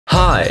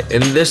Hi,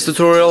 in this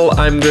tutorial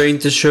I'm going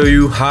to show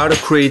you how to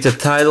create a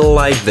title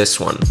like this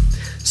one.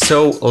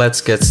 So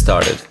let's get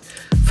started.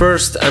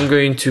 First I'm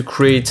going to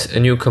create a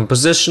new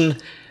composition,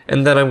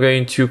 and then I'm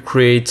going to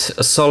create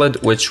a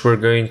solid which we're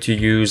going to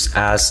use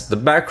as the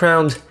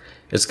background.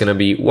 It's going to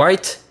be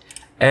white.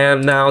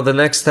 And now the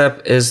next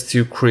step is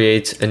to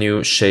create a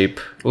new shape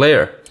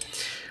layer.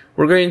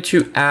 We're going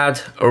to add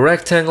a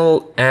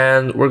rectangle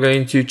and we're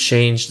going to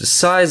change the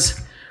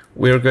size.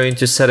 We're going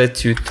to set it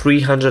to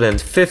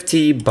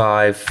 350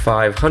 by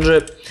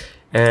 500,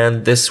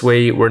 and this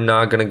way we're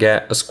not going to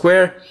get a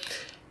square.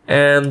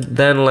 And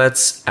then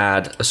let's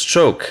add a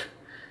stroke.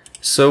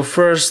 So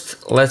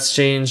first let's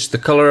change the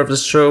color of the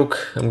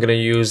stroke. I'm going to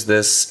use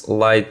this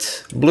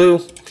light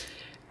blue,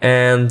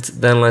 and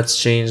then let's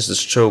change the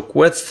stroke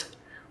width.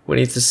 We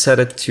need to set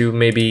it to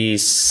maybe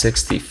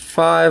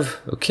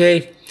 65,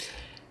 okay.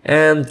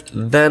 And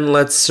then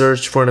let's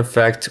search for an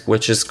effect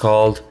which is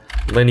called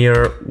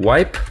linear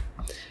wipe.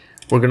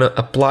 We're going to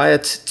apply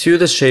it to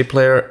the shape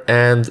layer,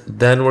 and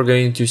then we're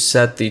going to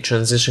set the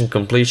transition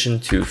completion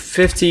to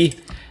 50.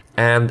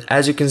 And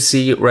as you can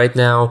see right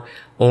now,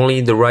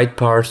 only the right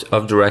part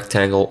of the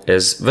rectangle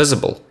is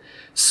visible.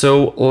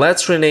 So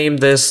let's rename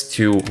this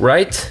to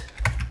right.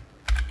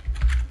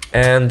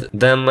 And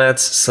then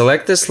let's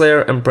select this layer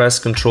and press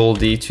Ctrl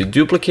D to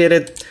duplicate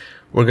it.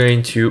 We're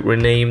going to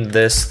rename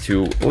this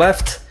to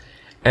left.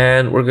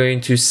 And we're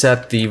going to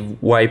set the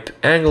wipe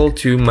angle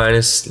to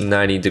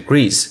 -90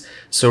 degrees.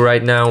 So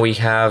right now we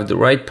have the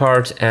right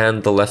part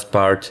and the left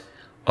part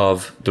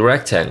of the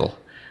rectangle.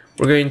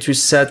 We're going to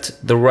set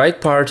the right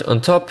part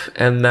on top,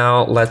 and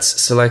now let's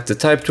select the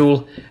type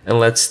tool and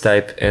let's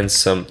type in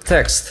some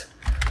text.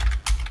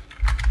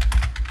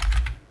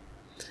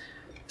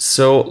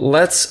 So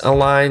let's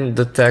align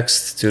the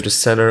text to the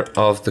center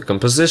of the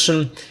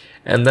composition.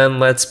 And then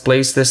let's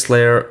place this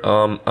layer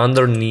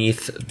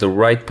underneath the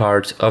right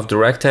part of the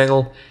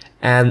rectangle.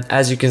 And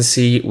as you can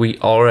see, we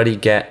already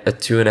get a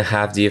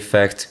 2.5D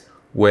effect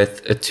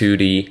with a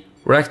 2D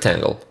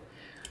rectangle.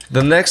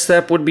 The next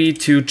step would be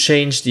to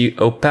change the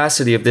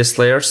opacity of this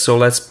layer. So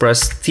let's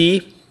press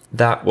T,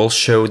 that will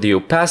show the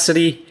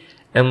opacity,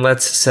 and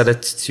let's set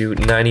it to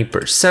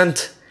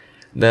 90%.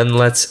 Then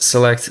let's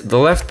select the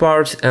left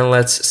part and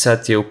let's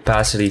set the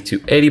opacity to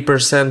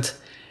 80%.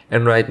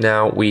 And right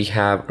now we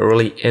have a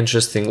really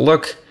interesting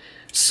look.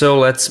 So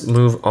let's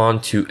move on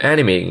to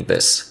animating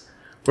this.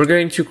 We're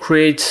going to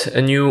create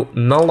a new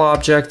null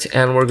object,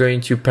 and we're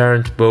going to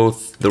parent both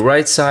the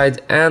right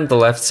side and the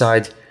left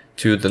side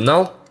to the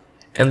null.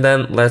 And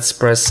then let's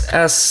press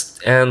S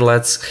and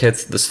let's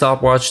hit the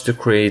stopwatch to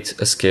create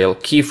a scale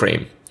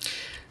keyframe.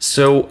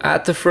 So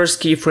at the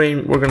first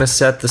keyframe, we're going to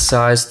set the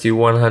size to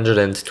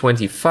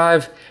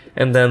 125,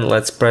 and then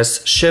let's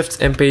press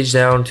Shift and page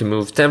down to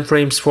move 10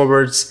 frames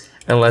forwards.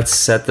 And let's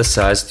set the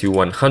size to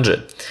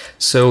 100.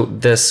 So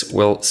this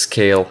will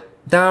scale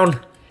down.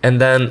 And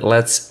then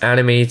let's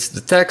animate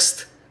the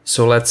text.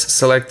 So let's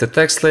select the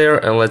text layer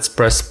and let's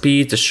press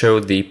P to show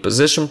the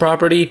position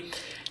property.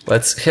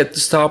 Let's hit the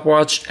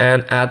stopwatch,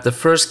 and at the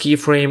first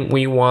keyframe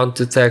we want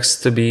the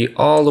text to be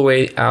all the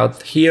way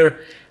out here.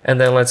 And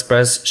then let's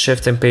press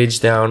Shift and page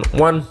down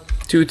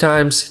 2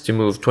 times to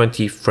move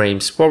 20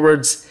 frames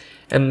forwards.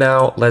 And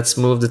now let's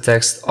move the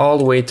text all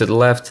the way to the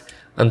left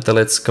until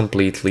it's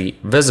completely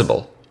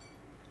visible.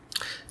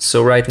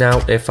 So right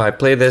now, if I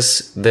play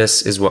this,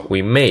 this is what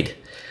we made.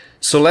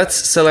 So let's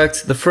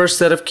select the first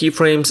set of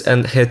keyframes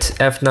and hit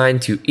F9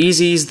 to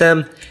easy ease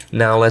them.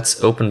 Now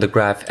let's open the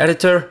graph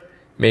editor.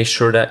 Make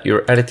sure that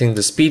you're editing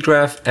the speed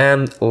graph,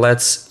 and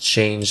let's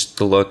change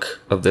the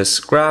look of this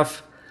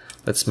graph.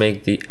 Let's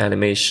make the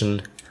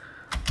animation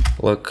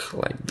look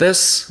like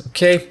this,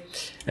 okay.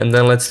 And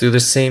then let's do the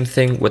same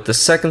thing with the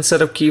second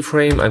set of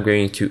keyframe. I'm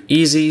going to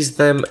easy ease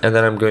them, and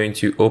then I'm going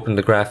to open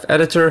the graph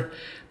editor.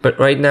 But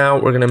right now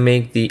we're going to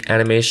make the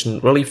animation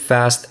really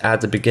fast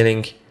at the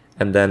beginning,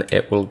 and then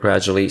it will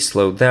gradually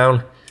slow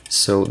down.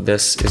 So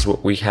this is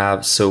what we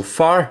have so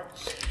far.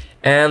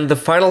 And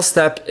the final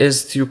step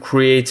is to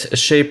create a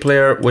shape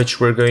layer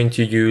which we're going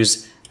to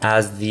use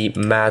as the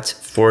mat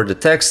for the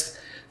text.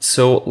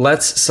 So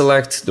let's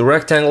select the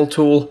rectangle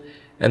tool,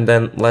 and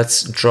then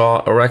let's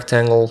draw a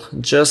rectangle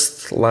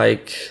just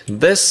like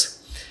this.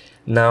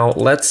 Now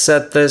let's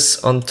set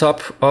this on top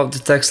of the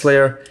text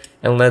layer,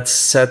 and let's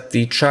set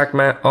the track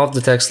matte of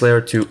the text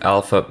layer to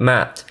alpha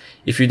matte.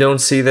 If you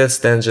don't see this,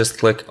 then just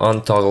click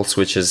on toggle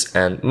switches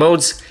and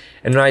modes.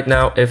 And right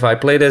now, if I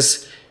play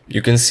this,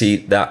 you can see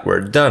that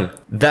we're done.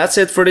 That's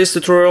it for this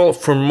tutorial.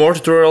 For more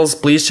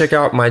tutorials, please check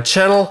out my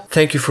channel.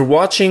 Thank you for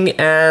watching,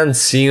 and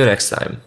see you next time.